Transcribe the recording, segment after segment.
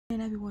Hey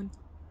everyone,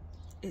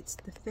 it's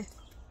the 5th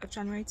of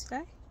January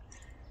today,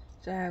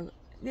 so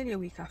nearly a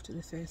week after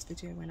the first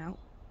video went out,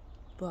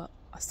 but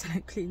I still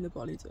ain't cleaned the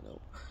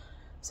polytunnel,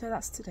 so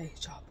that's today's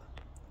job.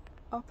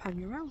 I'll pan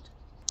you around.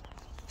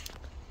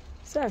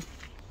 So,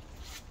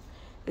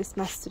 this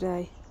mess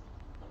today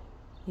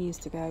needs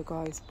to go,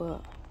 guys,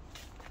 but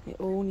it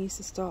all needs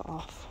to start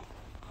off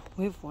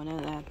with one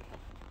of them.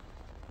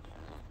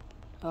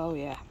 Oh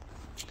yeah.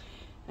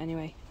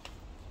 Anyway,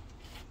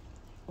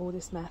 all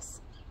this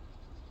mess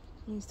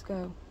needs to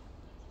go,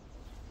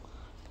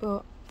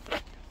 but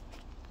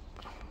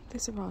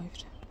this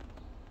arrived.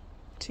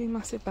 2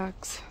 massive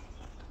bags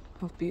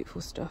of beautiful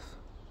stuff.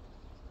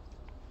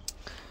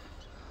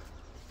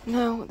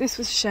 Now this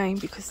was a shame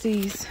because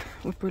these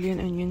were brilliant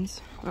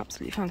onions,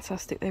 absolutely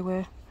fantastic they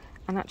were,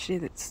 and actually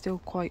that's still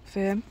quite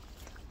firm,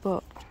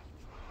 but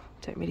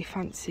I don't really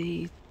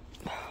fancy,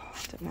 I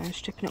don't know,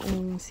 stripping it all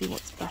and see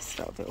what's best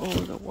out of it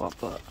all or what,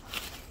 but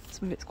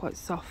some of it's quite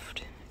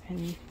soft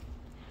and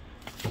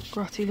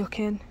grotty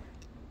looking,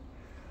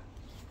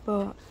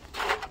 but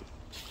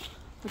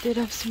I did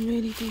have some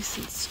really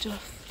decent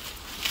stuff.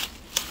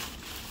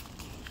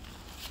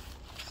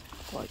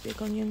 Quite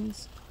big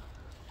onions.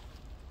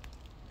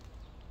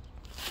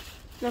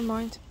 Never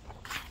mind.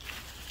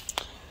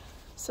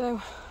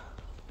 So,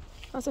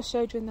 as I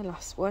showed you in the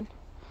last one,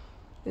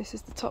 this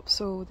is the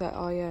topsoil that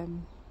I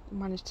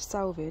managed to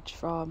salvage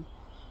from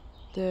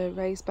the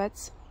raised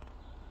beds.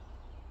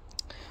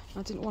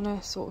 I didn't want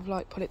to sort of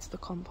like put it to the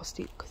compost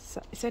heap because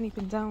it's only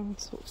been down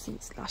sort of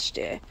since last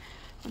year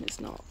and it's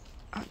not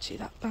actually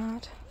that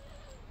bad.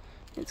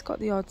 It's got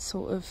the odd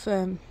sort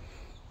of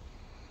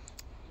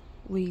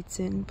weeds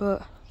in,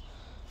 but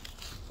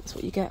that's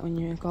what you get when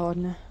you're a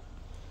gardener,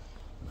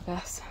 I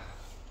guess.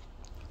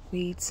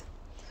 Weeds.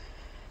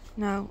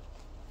 Now,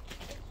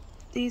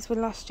 these were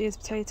last year's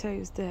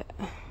potatoes that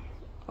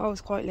I was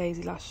quite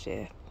lazy last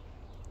year,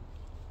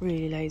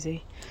 really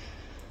lazy,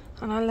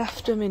 and I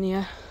left them in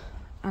here.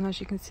 And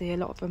as you can see, a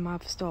lot of them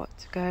have started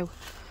to go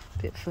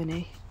a bit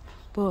funny,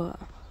 but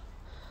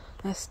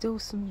there's still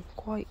some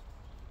quite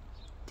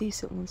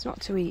decent ones,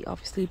 not to eat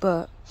obviously,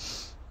 but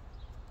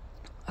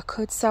I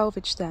could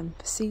salvage them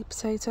for seed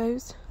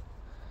potatoes.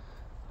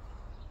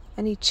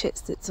 Any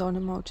chits that's on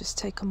them, I'll just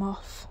take them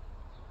off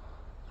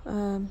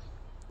and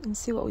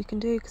see what we can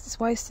do, because it's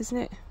waste, isn't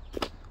it?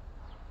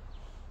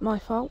 My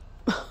fault.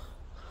 But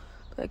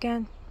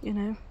again, you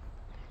know,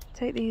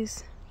 take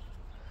these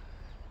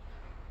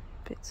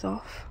bits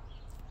off.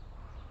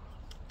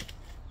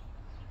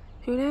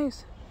 Who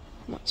knows?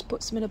 I might just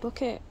put some in a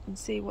bucket and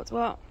see what's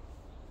what.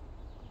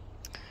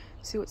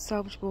 See what's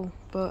salvageable.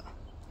 But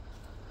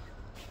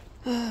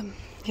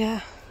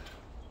yeah,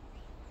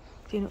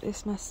 clean up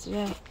this mess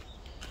today.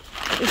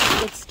 This is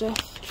good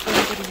stuff.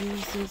 Everybody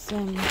uses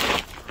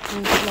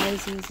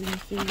fertilizers in the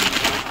feed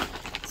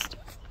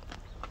stuff.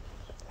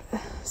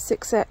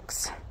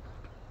 6X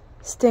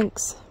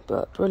stinks,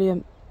 but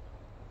brilliant.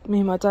 Me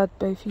and my dad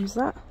both use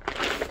that.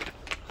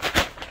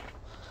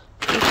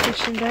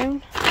 Pushing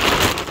down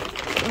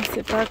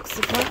massive bags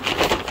of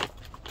that.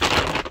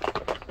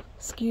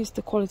 Excuse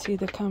the quality of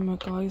the camera,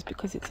 guys,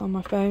 because it's on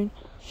my phone.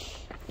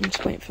 I'm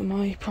just waiting for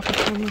my proper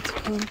camera to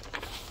come.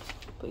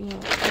 But yeah,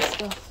 good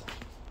stuff.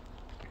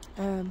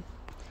 I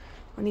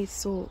need to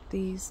sort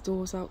these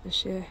doors out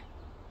this year.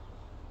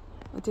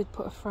 I did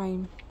put a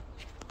frame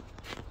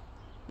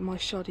in my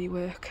shoddy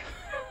work.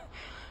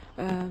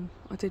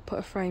 I did put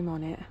a frame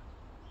on it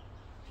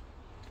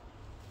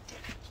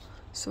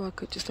so I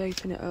could just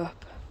open it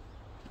up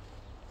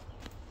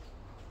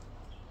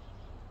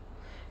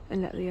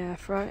and let the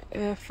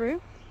air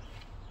through.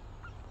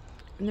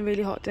 In the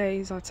really hot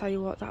days, I'll tell you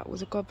what, that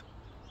was it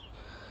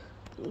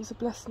was a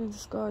blessing in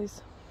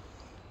disguise.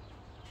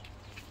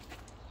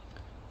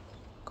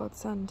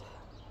 Godsend.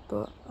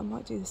 But I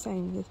might do the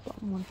same with this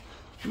bottom one.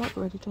 I might have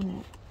already done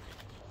it.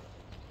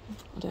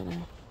 I don't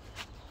know.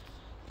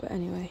 But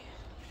anyway,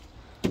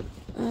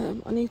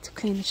 I need to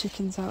clean the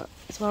chickens out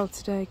as well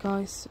today,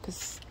 guys,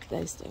 because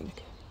they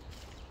stink.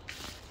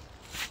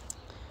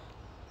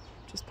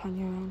 Just pan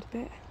you around a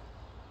bit.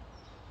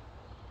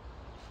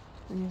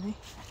 Anyway,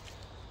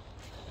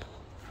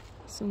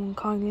 someone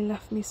kindly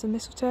left me some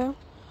mistletoe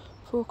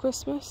for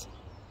Christmas.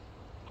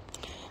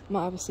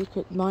 Might have a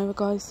secret admirer,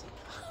 guys.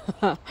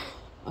 I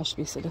should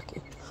be so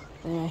lucky.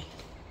 Anyway,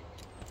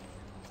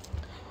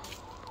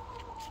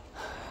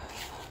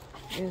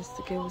 here's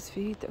the gills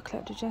feed that I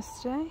collected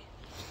yesterday.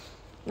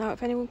 Now,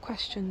 if anyone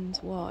questions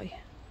why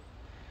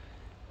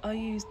I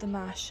used the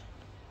mash,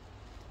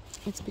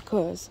 it's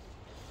because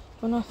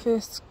when I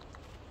first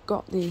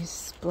got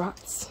these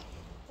brats,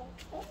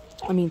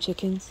 I mean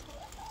chickens,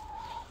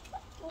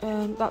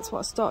 that's what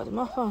I started them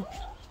off on,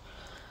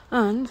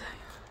 and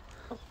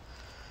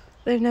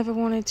they've never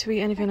wanted to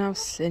eat anything else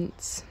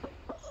since.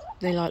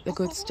 They like the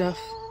good stuff.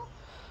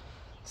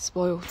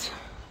 Spoilt.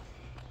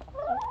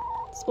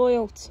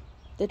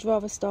 They'd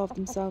rather starve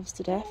themselves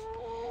to death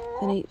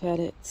than eat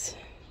pellets.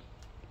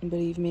 And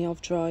believe me,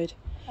 I've tried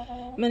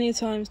many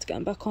times to get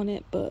them back on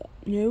it, but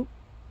no.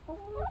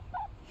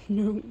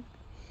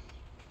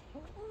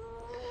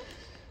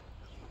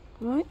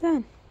 Right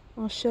then,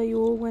 I'll show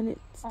you all when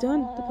it's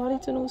done. The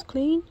polytunnel's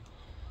clean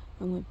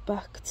and we're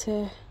back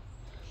to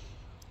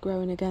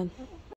growing again.